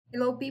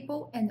Hello,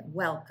 people, and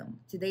welcome.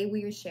 Today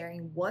we are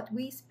sharing what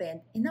we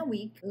spent in a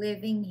week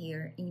living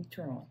here in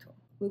Toronto.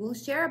 We will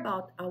share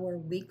about our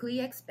weekly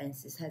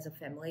expenses as a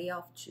family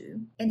of two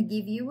and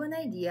give you an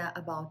idea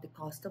about the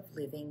cost of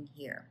living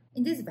here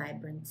in this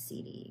vibrant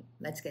city.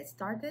 Let's get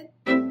started.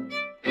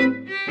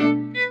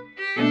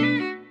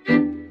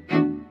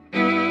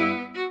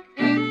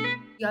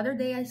 The other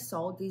day I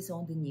saw this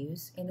on the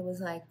news and it was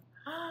like,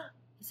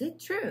 is it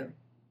true?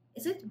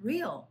 Is it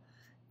real?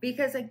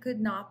 Because I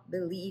could not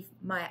believe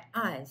my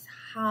eyes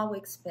how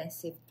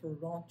expensive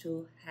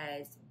Toronto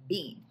has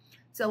been.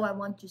 So I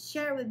want to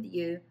share with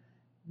you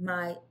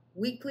my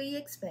weekly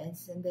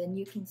expense and then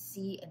you can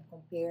see and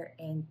compare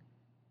and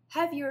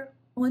have your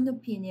own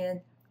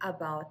opinion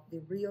about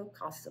the real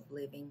cost of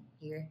living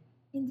here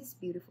in this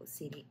beautiful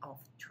city of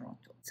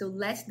Toronto. So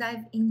let's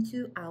dive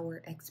into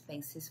our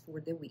expenses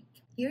for the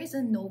week. Here is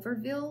an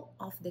overview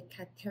of the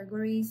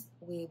categories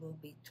we will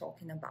be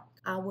talking about.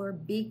 Our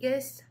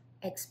biggest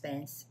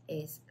expense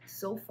is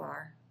so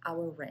far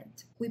our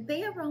rent. We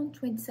pay around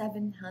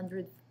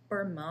 $2,700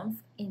 per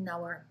month in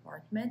our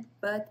apartment,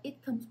 but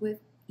it comes with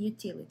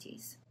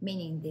utilities,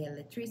 meaning the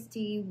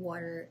electricity,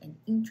 water, and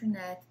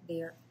internet,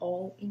 they are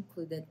all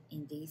included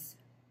in this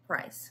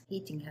price.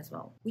 Heating as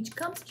well, which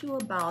comes to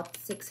about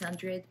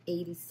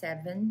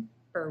 $687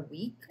 per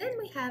week. Then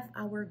we have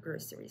our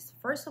groceries.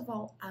 First of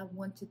all, I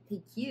want to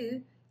take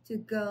you to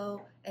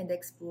go and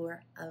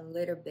explore a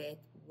little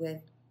bit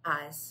with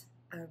us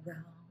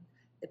around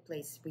the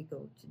place we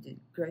go to do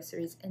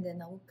groceries, and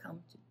then I will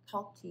come to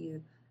talk to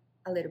you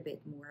a little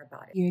bit more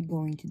about it. You're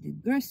going to do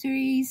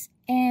groceries,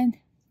 and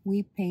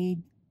we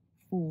paid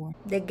for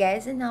the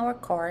gas in our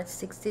car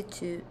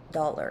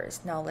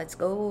 $62. Now let's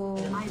go.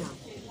 Item.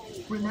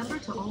 Remember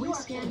to always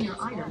scan your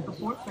item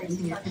before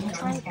placing it in the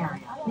tray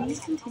area. Please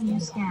continue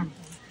scanning.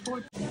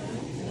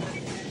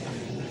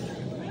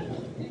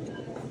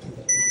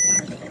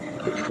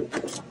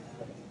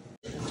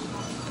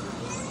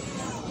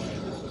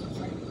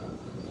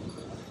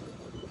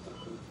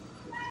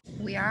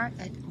 We are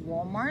at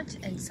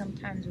Walmart and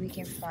sometimes we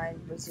can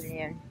find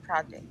Brazilian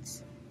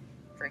products.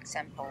 For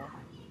example,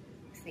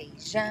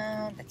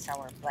 feijão, that's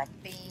our black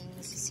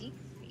beans, you see?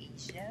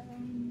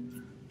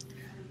 Feijão.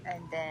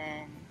 And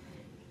then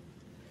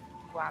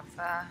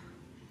guava,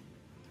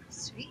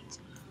 sweet.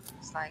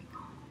 It's like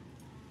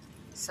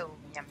so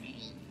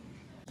yummy.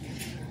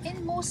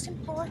 And most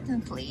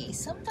importantly,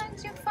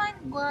 sometimes you find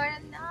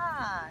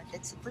guaraná.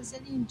 That's a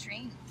Brazilian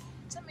drink.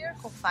 It's a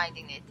miracle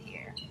finding it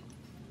here.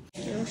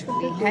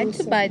 We had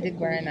to buy the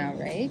guaraná,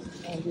 right?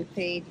 And we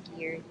paid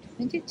here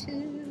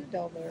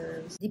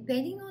 $22.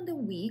 Depending on the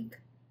week,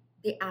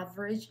 the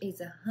average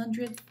is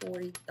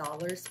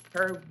 $140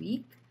 per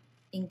week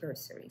in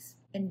groceries.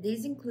 And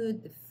these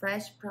include the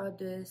fresh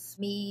produce,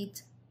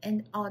 meat,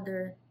 and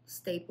other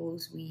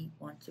staples we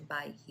want to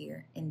buy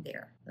here and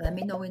there. Let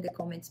me know in the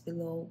comments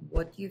below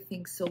what you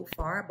think so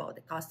far about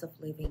the cost of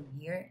living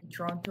here in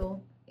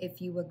Toronto,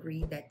 if you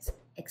agree that's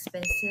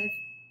expensive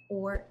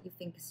or you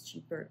think it's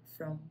cheaper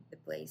from the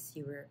place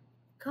you were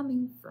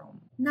coming from.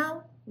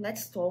 Now,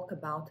 let's talk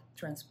about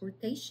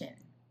transportation.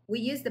 We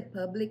use the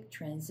public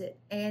transit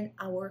and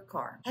our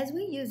car. As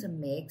we use a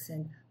mix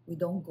and we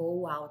don't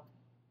go out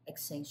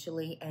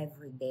essentially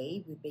every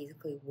day, we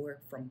basically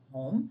work from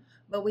home,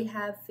 but we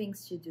have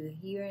things to do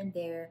here and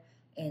there,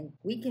 and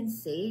we can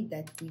say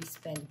that we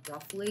spend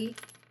roughly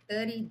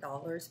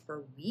 $30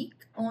 per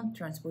week on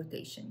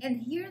transportation.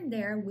 And here and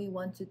there, we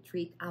want to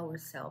treat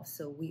ourselves,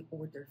 so we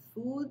order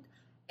food,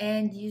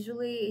 and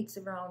usually it's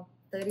around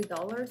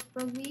 $30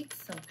 per week,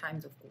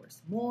 sometimes of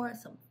course more,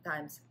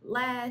 sometimes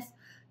less.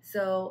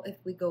 So if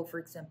we go, for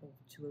example,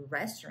 to a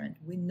restaurant,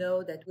 we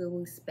know that we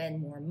will spend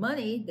more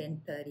money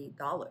than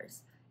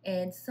 $30.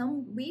 And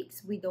some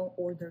weeks we don't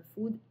order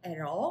food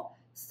at all,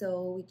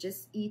 so we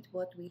just eat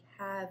what we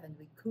have and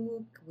we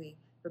cook, we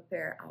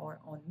prepare our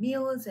own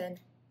meals,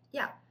 and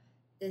yeah,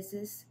 this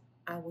is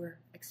our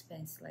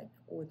expense, like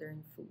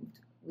ordering food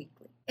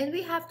weekly. And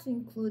we have to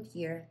include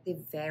here the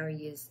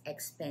various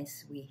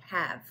expenses we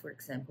have. For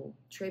example,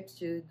 trips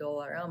to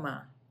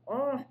Dollarama.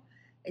 Oh,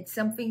 it's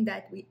something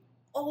that we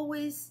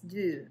always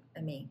do.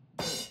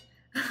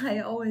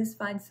 I always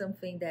find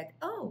something that,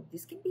 oh,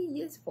 this can be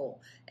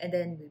useful. And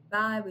then we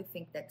buy, we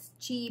think that's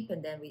cheap,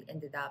 and then we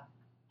ended up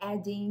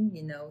adding,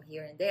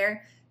 here and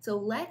there. So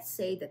let's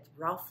say that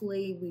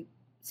roughly we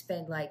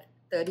spend like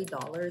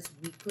 $30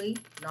 weekly,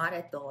 not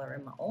at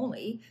Dollarama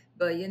only,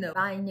 but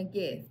buying a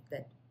gift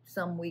that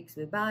some weeks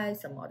we buy,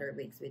 some other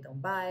weeks we don't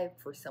buy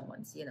for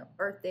someone's,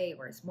 birthday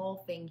or a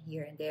small thing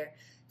here and there.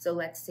 So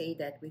let's say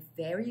that with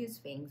various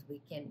things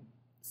we can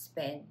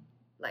spend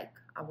like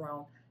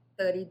around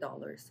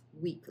 $30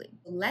 weekly.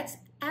 Let's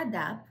add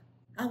up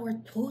our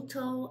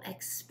total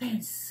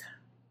expense.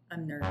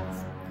 I'm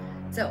nervous.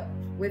 So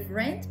with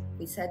rent,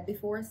 we said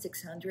before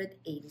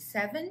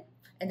 $687,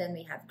 and then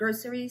we have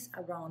groceries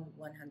around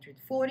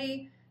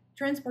 $140,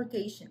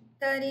 transportation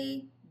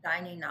 $30,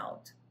 dining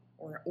out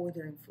or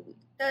ordering food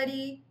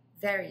 $30,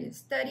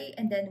 various $30,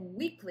 and then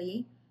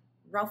weekly,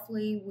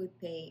 roughly we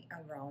pay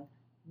around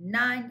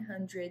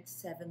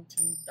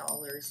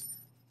 $917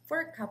 for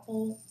a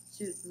couple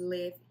to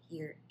live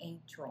here in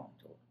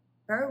Toronto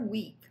per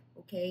week.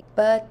 Okay,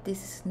 but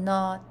this is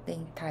not the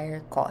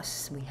entire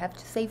cost. We have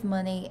to save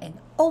money and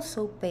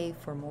also pay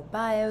for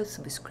mobile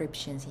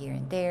subscriptions here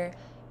and there.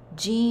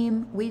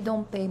 Gym, we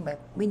don't pay, but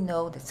we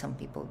know that some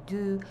people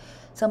do.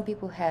 Some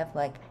people have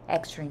like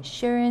extra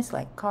insurance,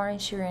 like car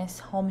insurance,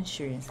 home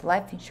insurance,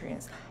 life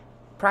insurance,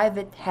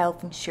 private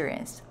health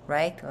insurance,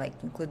 right? Like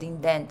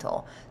including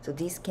dental. So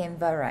this can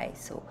vary.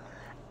 So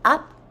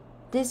up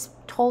this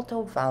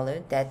total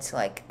value, that's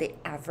like the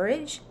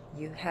average,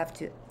 you have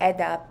to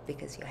add up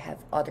because you have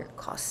other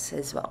costs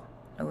as well.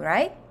 All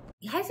right?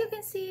 As you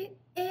can see,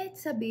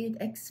 it's a bit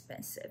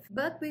expensive,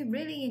 but we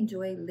really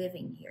enjoy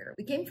living here.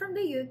 We came from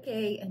the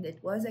UK and it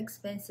was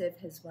expensive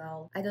as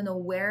well. I don't know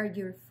where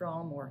you're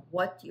from or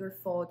what your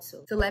thoughts.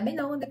 So let me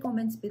know in the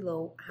comments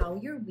below how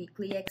your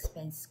weekly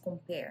expense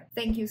compare.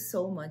 Thank you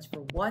so much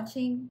for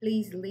watching.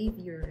 Please leave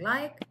your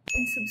like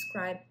and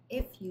subscribe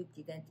if you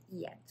didn't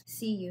yet.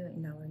 See you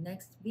in our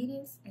next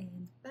videos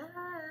and bye.